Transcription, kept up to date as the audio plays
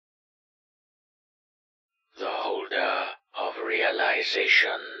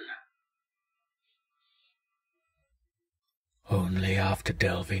realization. Only after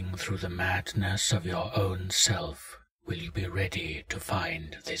delving through the madness of your own self will you be ready to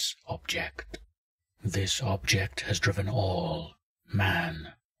find this object. This object has driven all, man,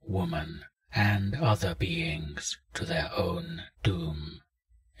 woman, and other beings, to their own doom.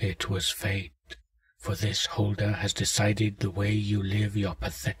 It was fate, for this holder has decided the way you live your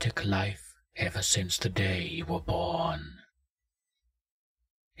pathetic life ever since the day you were born.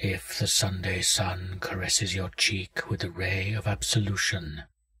 If the Sunday sun caresses your cheek with a ray of absolution,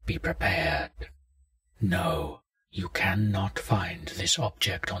 be prepared. No, you cannot find this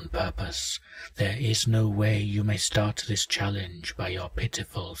object on purpose. There is no way you may start this challenge by your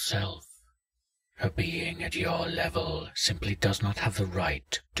pitiful self. A being at your level simply does not have the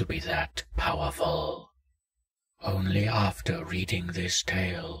right to be that powerful. Only after reading this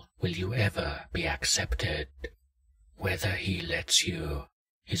tale will you ever be accepted. Whether he lets you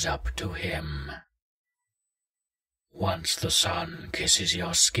is up to him. Once the sun kisses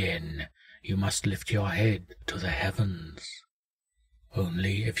your skin, you must lift your head to the heavens.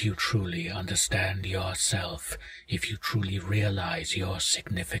 Only if you truly understand yourself, if you truly realize your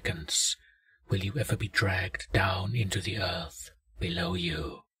significance, will you ever be dragged down into the earth below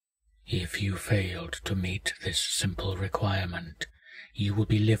you. If you failed to meet this simple requirement, you will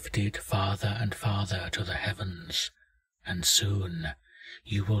be lifted farther and farther to the heavens, and soon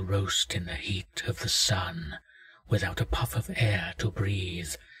you will roast in the heat of the sun, without a puff of air to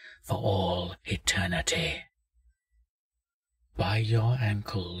breathe, for all eternity. By your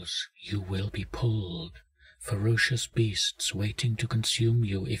ankles you will be pulled, ferocious beasts waiting to consume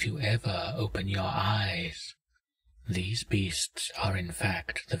you if you ever open your eyes. These beasts are in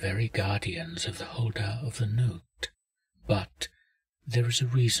fact the very guardians of the holder of the note, but there is a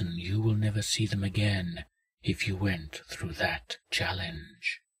reason you will never see them again if you went through that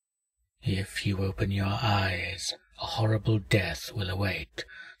challenge. If you open your eyes, a horrible death will await,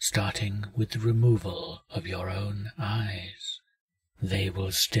 starting with the removal of your own eyes. They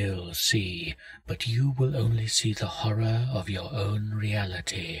will still see, but you will only see the horror of your own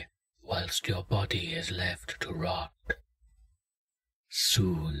reality, whilst your body is left to rot.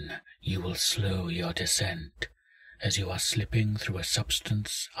 Soon you will slow your descent, as you are slipping through a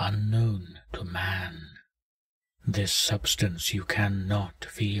substance unknown to man. This substance you cannot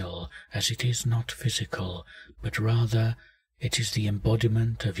feel, as it is not physical, but rather it is the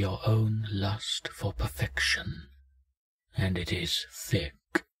embodiment of your own lust for perfection. And it is thick.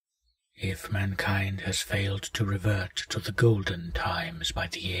 If mankind has failed to revert to the golden times by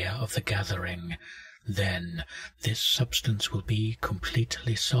the year of the gathering, then this substance will be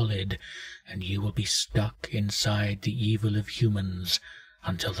completely solid, and you will be stuck inside the evil of humans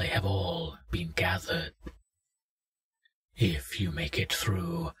until they have all been gathered. If you make it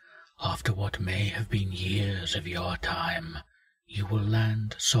through, after what may have been years of your time, you will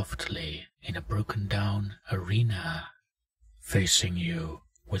land softly in a broken-down arena. Facing you,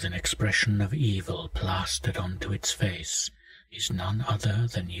 with an expression of evil plastered onto its face, is none other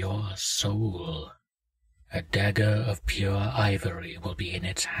than your soul. A dagger of pure ivory will be in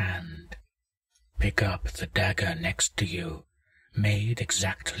its hand. Pick up the dagger next to you, made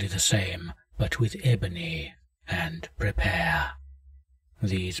exactly the same, but with ebony, and prepare.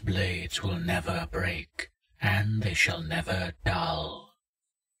 These blades will never break, and they shall never dull.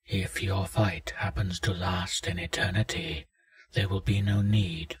 If your fight happens to last an eternity, there will be no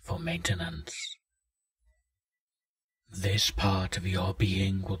need for maintenance. This part of your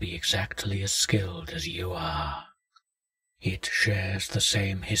being will be exactly as skilled as you are. It shares the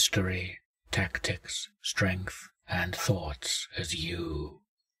same history, tactics, strength, and thoughts as you.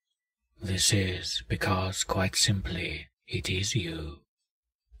 This is because, quite simply, it is you.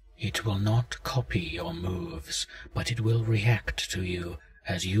 It will not copy your moves, but it will react to you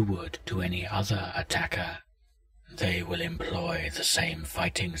as you would to any other attacker. They will employ the same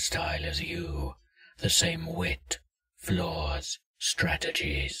fighting style as you, the same wit, flaws,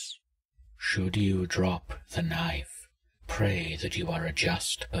 strategies. Should you drop the knife, pray that you are a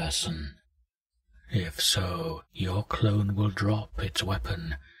just person. If so, your clone will drop its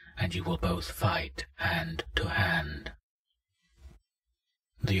weapon, and you will both fight hand to hand.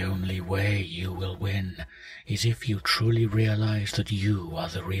 The only way you will win is if you truly realize that you are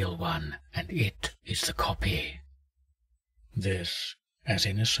the real one, and it is the copy. This, as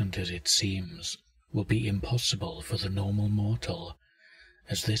innocent as it seems, will be impossible for the normal mortal,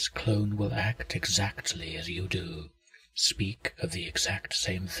 as this clone will act exactly as you do, speak of the exact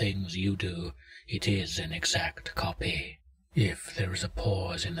same things you do. It is an exact copy. If there is a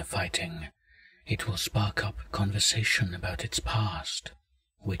pause in the fighting, it will spark up conversation about its past,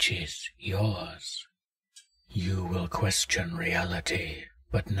 which is yours. You will question reality,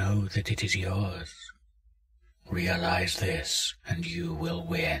 but know that it is yours. Realize this, and you will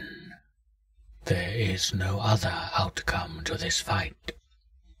win. There is no other outcome to this fight.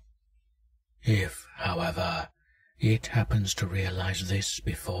 If, however, it happens to realize this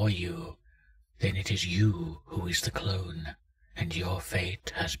before you, then it is you who is the clone, and your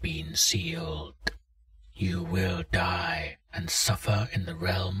fate has been sealed. You will die and suffer in the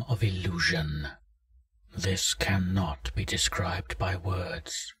realm of illusion. This cannot be described by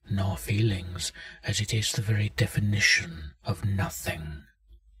words nor feelings, as it is the very definition of nothing.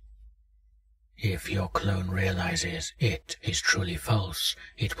 If your clone realizes it is truly false,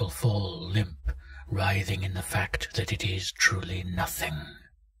 it will fall limp, writhing in the fact that it is truly nothing.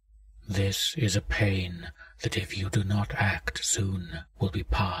 This is a pain that if you do not act soon will be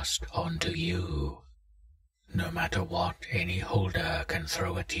passed on to you. No matter what any holder can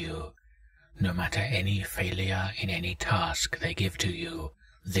throw at you, no matter any failure in any task they give to you,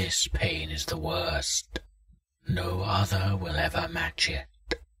 this pain is the worst. No other will ever match it.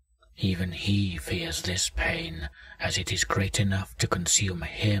 Even he fears this pain, as it is great enough to consume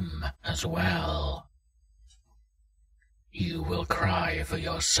him as well. You will cry for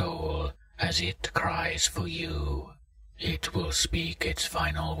your soul as it cries for you. It will speak its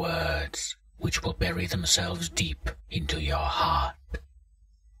final words, which will bury themselves deep into your heart.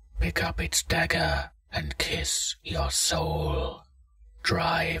 Pick up its dagger and kiss your soul.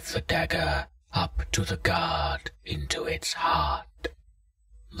 Drive the dagger up to the guard into its heart.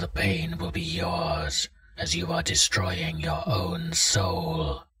 The pain will be yours as you are destroying your own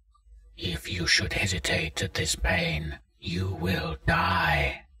soul. If you should hesitate at this pain, you will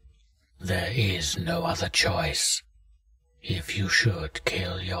die. There is no other choice. If you should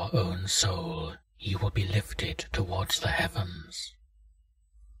kill your own soul, you will be lifted towards the heavens.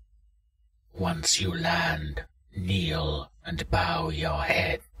 Once you land, kneel and bow your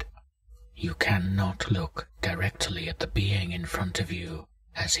head. You cannot look directly at the being in front of you,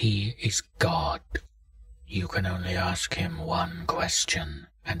 as he is God. You can only ask him one question,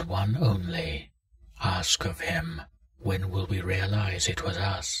 and one only. Ask of him, when will we realize it was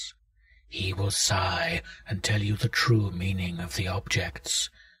us? He will sigh and tell you the true meaning of the objects,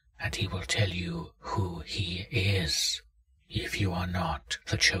 and he will tell you who he is. If you are not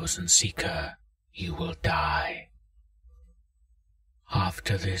the chosen seeker, you will die.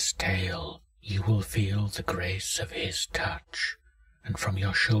 After this tale, you will feel the grace of his touch, and from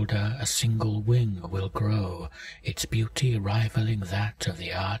your shoulder a single wing will grow, its beauty rivaling that of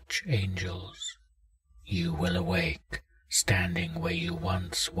the archangels. You will awake, standing where you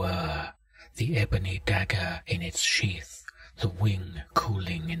once were, the ebony dagger in its sheath, the wing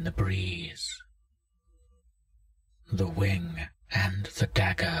cooling in the breeze. The wing and the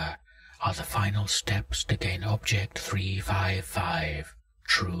dagger are the final steps to gain Object 355,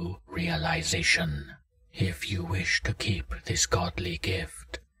 true realization. If you wish to keep this godly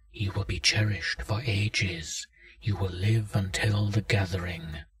gift, you will be cherished for ages. You will live until the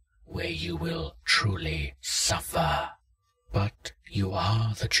gathering, where you will truly suffer. But you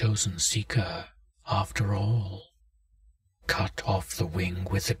are the chosen seeker, after all. Cut off the wing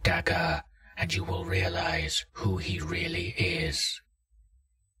with the dagger, and you will realize who he really is.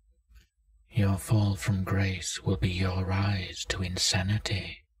 Your fall from grace will be your rise to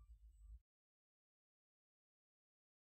insanity.